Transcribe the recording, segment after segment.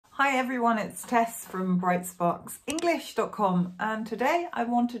Hi everyone, it's Tess from brightsparksenglish.com, and today I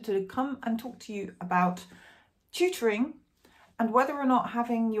wanted to come and talk to you about tutoring and whether or not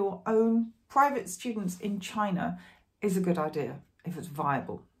having your own private students in China is a good idea, if it's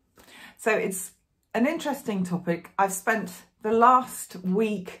viable. So it's an interesting topic. I've spent the last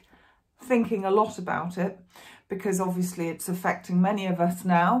week thinking a lot about it because obviously it's affecting many of us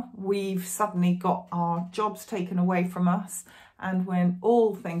now. We've suddenly got our jobs taken away from us and we're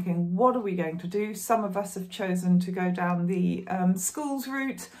all thinking, what are we going to do? Some of us have chosen to go down the schools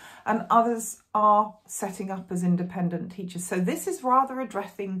route and others are setting up as independent teachers. So this is rather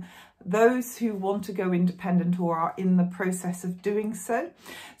addressing those who want to go independent or are in the process of doing so.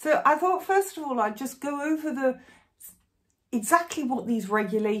 So I thought, first of all, I'd just go over exactly what these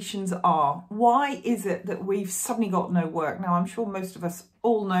regulations are. Why is it that we've suddenly got no work? Now, I'm sure most of us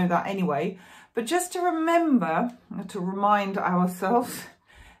all know that anyway, but just to remember, to remind ourselves,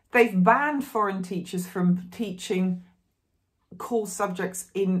 they've banned foreign teachers from teaching core subjects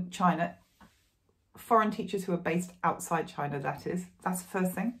in China. Foreign teachers who are based outside China, that is. That's the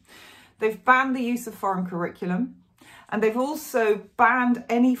first thing. They've banned the use of foreign curriculum. And they've also banned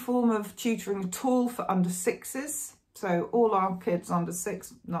any form of tutoring at all for under sixes. So all our kids under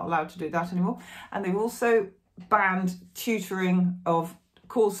 6, not allowed to do that anymore. And they've also banned tutoring of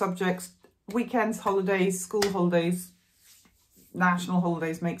core subjects, weekends, holidays, school holidays, national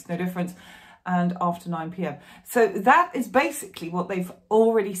holidays, makes no difference, and after 9 p.m. So that is basically what they've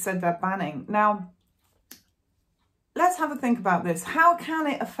already said they're banning. Now, let's have a think about this. How can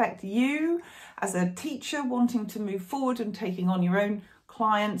it affect you as a teacher wanting to move forward and taking on your own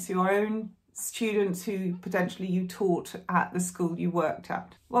clients, your own students who potentially you taught at the school you worked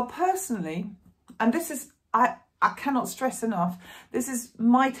at? Well, personally, and this is, I cannot stress enough, this is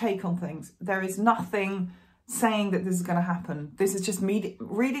my take on things. There is nothing saying that this is going to happen. This is just me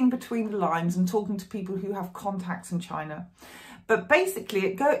reading between the lines and talking to people who have contacts in China. But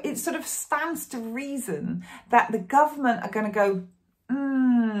basically, it sort of stands to reason that the government are going to go,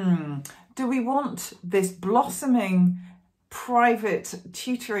 do we want this blossoming private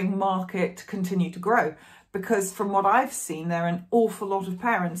tutoring market to continue to grow? Because from what I've seen, there are an awful lot of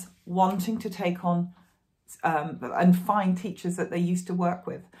parents wanting to take on and find teachers that they used to work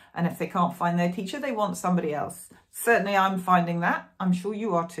with. And if they can't find their teacher, they want somebody else. Certainly I'm finding that. I'm sure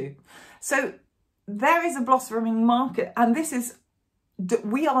you are too. So there is a blossoming market, and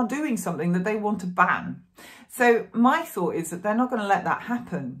we are doing something that they want to ban. So my thought is that they're not going to let that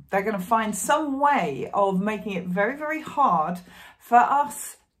happen. They're going to find some way of making it very, very hard for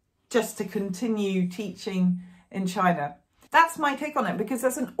us just to continue teaching in China. That's my take on it, because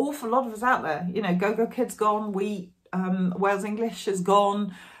there's an awful lot of us out there. You know, Go-Go Kids gone, Wales English is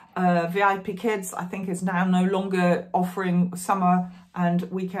gone, VIP Kids I think is now no longer offering summer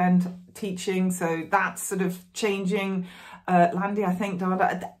and weekend teaching, so that's sort of changing. Landy, I think,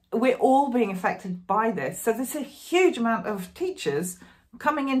 we're all being affected by this. So there's a huge amount of teachers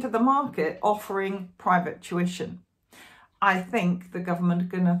coming into the market offering private tuition. I think the government are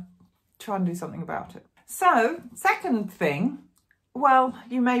going to try and do something about it. So, second thing, well,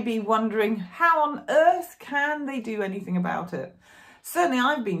 you may be wondering, how on earth can they do anything about it? Certainly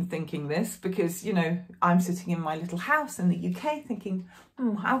I've been thinking this because, you know, I'm sitting in my little house in the UK thinking,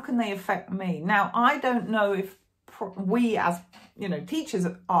 how can they affect me? Now, I don't know if we as, you know, teachers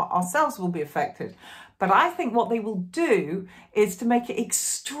ourselves will be affected. But I think what they will do is to make it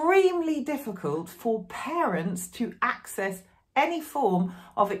extremely difficult for parents to access any form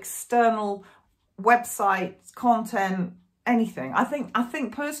of external websites, content, anything. I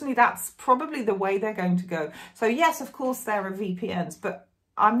think personally that's probably the way they're going to go. So yes, of course there are VPNs, but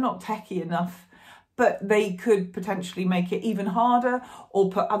I'm not techie enough. But they could potentially make it even harder or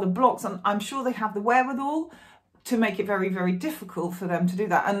put other blocks on. I'm sure they have the wherewithal to make it very, very difficult for them to do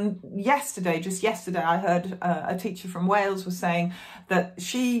that. And just yesterday, I heard a teacher from Wales was saying that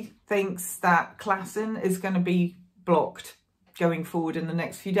she thinks that Classin is going to be blocked going forward in the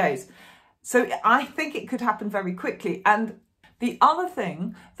next few days. So I think it could happen very quickly. And the other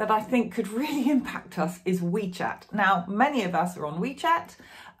thing that I think could really impact us is WeChat. Now, many of us are on WeChat.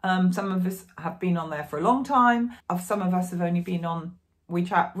 Some of us have been on there for a long time. Some of us have only been on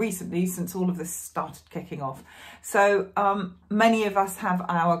WeChat recently since all of this started kicking off. So many of us have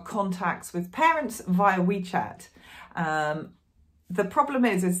our contacts with parents via WeChat. The problem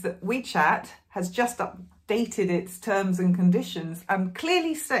is that WeChat has just updated its terms and conditions and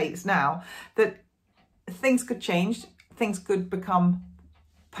clearly states now that things could change. Things could become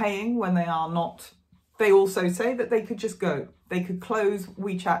paying when they are not. They also say that they could just go. They could close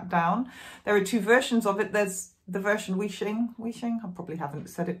WeChat down. There are 2 versions of it. There's the version Weixin, I probably haven't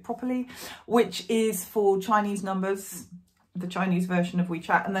said it properly, which is for Chinese numbers, the Chinese version of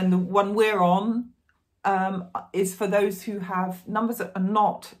WeChat. And then the one we're on is for those who have numbers that are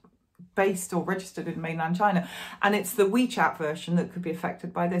not based or registered in mainland China. And it's the WeChat version that could be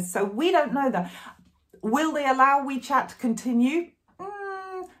affected by this. So we don't know that. Will they allow WeChat to continue?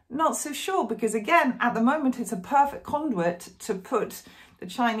 Not so sure, because again, at the moment, it's a perfect conduit to put the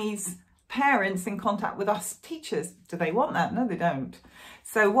Chinese parents in contact with us teachers. Do they want that? No, they don't.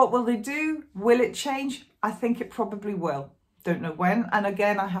 So what will they do? Will it change? I think it probably will. Don't know when. And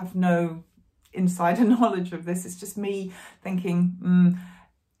again, I have no insider knowledge of this. It's just me thinking,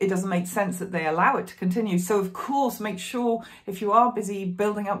 it doesn't make sense that they allow it to continue. So of course, make sure if you are busy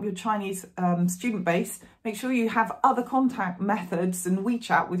building up your Chinese student base, make sure you have other contact methods and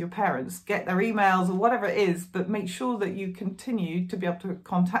WeChat with your parents, get their emails or whatever it is, but make sure that you continue to be able to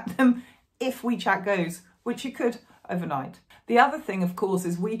contact them if WeChat goes, which you could overnight. The other thing, of course,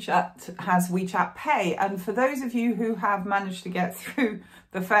 is WeChat has WeChat Pay. And for those of you who have managed to get through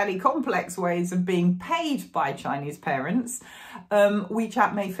the fairly complex ways of being paid by Chinese parents,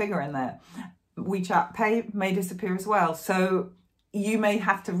 WeChat may figure in there. WeChat Pay may disappear as well. So you may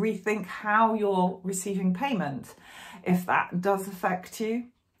have to rethink how you're receiving payment if that does affect you.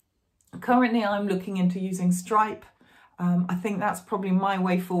 Currently, I'm looking into using Stripe. I think that's probably my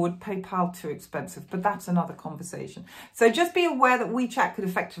way forward. PayPal too expensive, but that's another conversation. So just be aware that WeChat could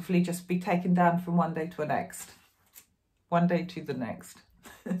effectively just be taken down from one day to the next. One day to the next.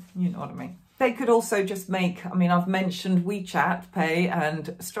 You know what I mean? They could also just make, I mean, I've mentioned WeChat Pay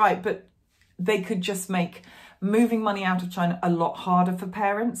and Stripe, but they could just make moving money out of China a lot harder for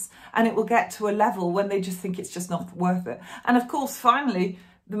parents. And it will get to a level when they just think it's just not worth it. And of course, finally,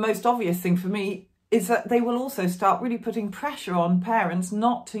 the most obvious thing for me is that they will also start really putting pressure on parents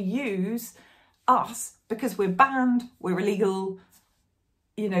not to use us because we're banned, we're illegal,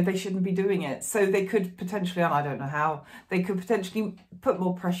 you know, they shouldn't be doing it. So they could potentially, and I don't know how, they could potentially put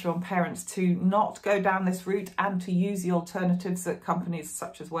more pressure on parents to not go down this route and to use the alternatives that companies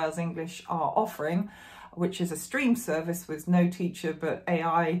such as Wales English are offering, which is a stream service with no teacher but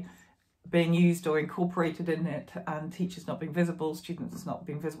AI being used or incorporated in it, and teachers not being visible, students not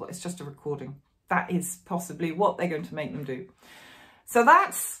being visible. It's just a recording. That is possibly what they're going to make them do. So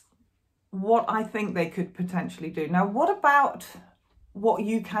that's what I think they could potentially do. Now, what about what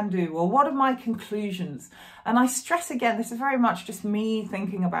you can do, or what are my conclusions? And I stress again, this is very much just me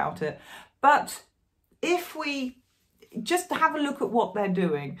thinking about it. But if we just have a look at what they're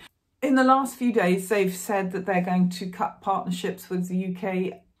doing, in the last few days, they've said that they're going to cut partnerships with the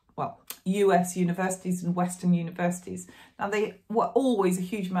UK, well, US universities and Western universities. Now, they were always a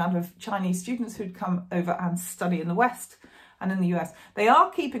huge amount of Chinese students who'd come over and study in the West and in the US. They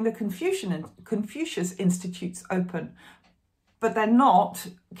are keeping the Confucius Institutes open, but they're not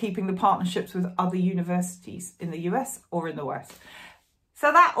keeping the partnerships with other universities in the US or in the West.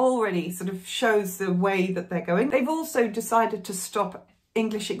 So that already sort of shows the way that they're going. They've also decided to stop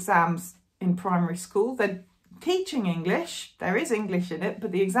English exams in primary school. They're teaching English, there is English in it,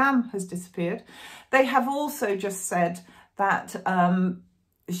 but the exam has disappeared. They have also just said that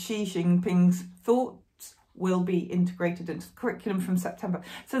Xi Jinping's thoughts will be integrated into the curriculum from September.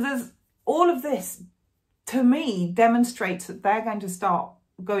 So there's all of this, to me, demonstrates that they're going to start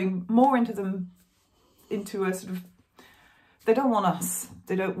going more into a sort of, they don't want us.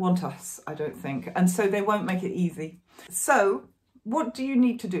 They don't want us, I don't think. And so they won't make it easy. So what do you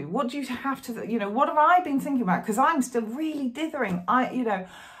need to do? What do you have to, you know, what have I been thinking about? Because I'm still really dithering. I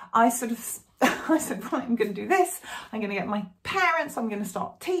said, right, I'm going to do this. I'm going to get my parents. I'm going to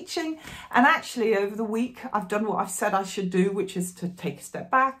start teaching. And actually over the week, I've done what I've said I should do, which is to take a step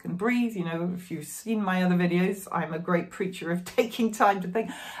back and breathe. You know, if you've seen my other videos, I'm a great preacher of taking time to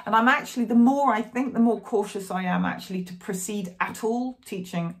think. And I'm actually, the more I think, the more cautious I am actually to proceed at all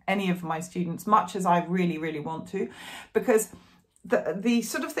teaching any of my students, much as I really, really want to, because the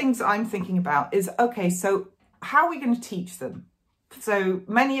sort of things I'm thinking about is, okay, so how are we going to teach them? So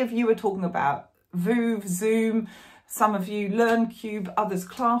many of you are talking about Voov, Zoom, some of you LearnCube, others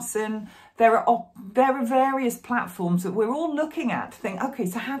Classin. There are various platforms that we're all looking at to think, okay,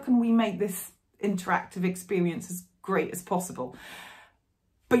 so how can we make this interactive experience as great as possible?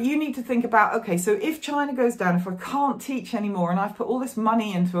 But you need to think about, okay, so if China goes down, if I can't teach anymore and I've put all this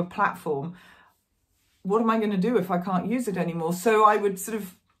money into a platform, what am I going to do if I can't use it anymore? So I would sort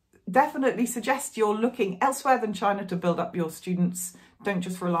of definitely suggest you're looking elsewhere than China to build up your students. Don't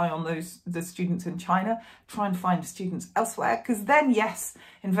just rely on the students in China. Try and find students elsewhere, because then, yes,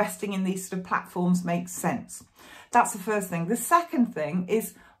 investing in these sort of platforms makes sense. That's the first thing. The second thing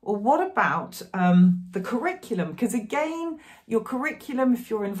is, well, what about the curriculum? Because again, your curriculum, if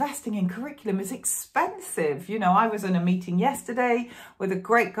you're investing in curriculum, is expensive. You know, I was in a meeting yesterday with a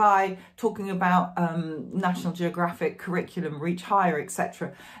great guy talking about National Geographic curriculum, Reach Higher,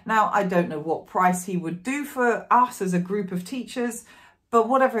 etc. Now, I don't know what price he would do for us as a group of teachers, but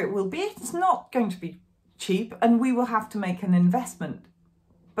whatever it will be, it's not going to be cheap, and we will have to make an investment.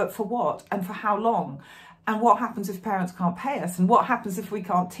 But for what and for how long? And what happens if parents can't pay us? And what happens if we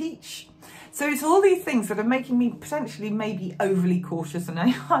can't teach? So it's all these things that are making me potentially maybe overly cautious. And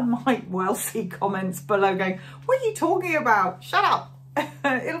I might well see comments below going, what are you talking about? Shut up.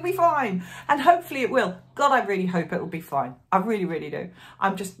 It'll be fine. And hopefully it will. God, I really hope it'll be fine. I really, really do.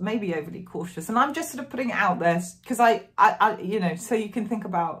 I'm just maybe overly cautious. And I'm just sort of putting it out there because I you know, so you can think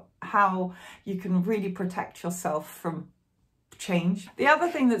about how you can really protect yourself from change. The other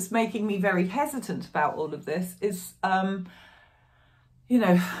thing that's making me very hesitant about all of this is, you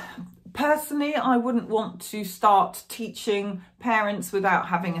know, personally, I wouldn't want to start teaching parents without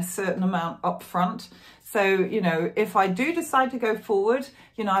having a certain amount up front. So, you know, if I do decide to go forward,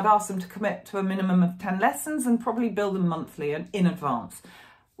 you know, I'd ask them to commit to a minimum of 10 lessons and probably bill them monthly and in advance,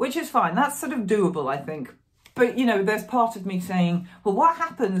 which is fine. That's sort of doable, I think. But, you know, there's part of me saying, well, what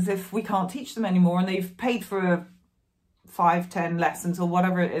happens if we can't teach them anymore and they've paid for 5, 10 lessons or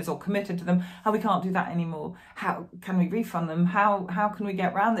whatever it is, or committed to them, and we can't do that anymore? How can we refund them? How can we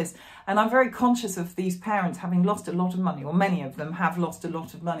get around this? And I'm very conscious of these parents having lost a lot of money, or many of them have lost a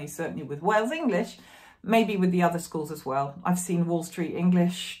lot of money, certainly with Wales English, maybe with the other schools as well. I've seen Wall Street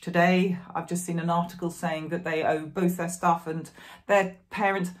English today. I've just seen an article saying that they owe both their staff and their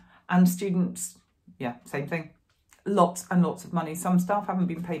parents and students, yeah, same thing, lots and lots of money. Some staff haven't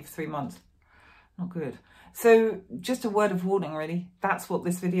been paid for 3 months. Not good. So just a word of warning, really. That's what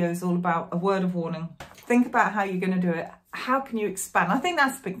this video is all about, a word of warning. Think about how you're going to do it. How can you expand? I think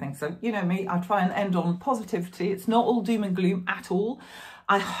that's the big thing. So, you know me, I try and end on positivity. It's not all doom and gloom at all.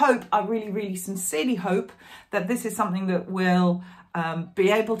 I hope, I really, really sincerely hope that this is something that will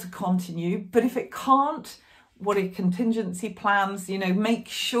be able to continue. But if it can't, what are contingency plans? You know, make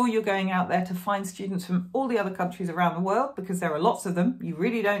sure you're going out there to find students from all the other countries around the world, because there are lots of them. You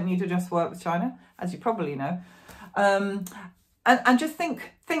really don't need to just work with China, as you probably know. And just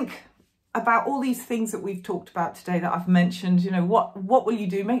think about all these things that we've talked about today that I've mentioned. You know, what will you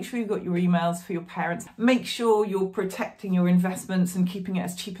do? Make sure you've got your emails for your parents. Make sure you're protecting your investments and keeping it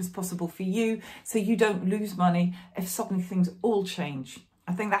as cheap as possible for you, so you don't lose money if suddenly things all change.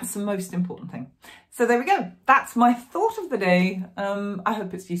 I think that's the most important thing. So there we go. That's my thought of the day. I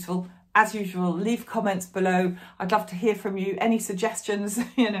hope it's useful. As usual, leave comments below. I'd love to hear from you. Any suggestions,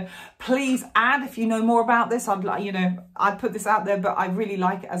 you know, please add if you know more about this. I'd like, you know, I put this out there, but I really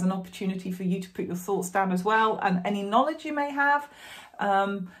like it as an opportunity for you to put your thoughts down as well, and any knowledge you may have.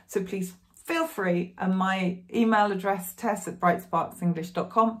 So please feel free. And my email address,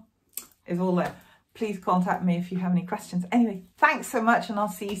 tess@brightsparksenglish.com, is all there. Please contact me if you have any questions. Anyway, thanks so much, and I'll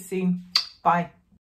see you soon. Bye.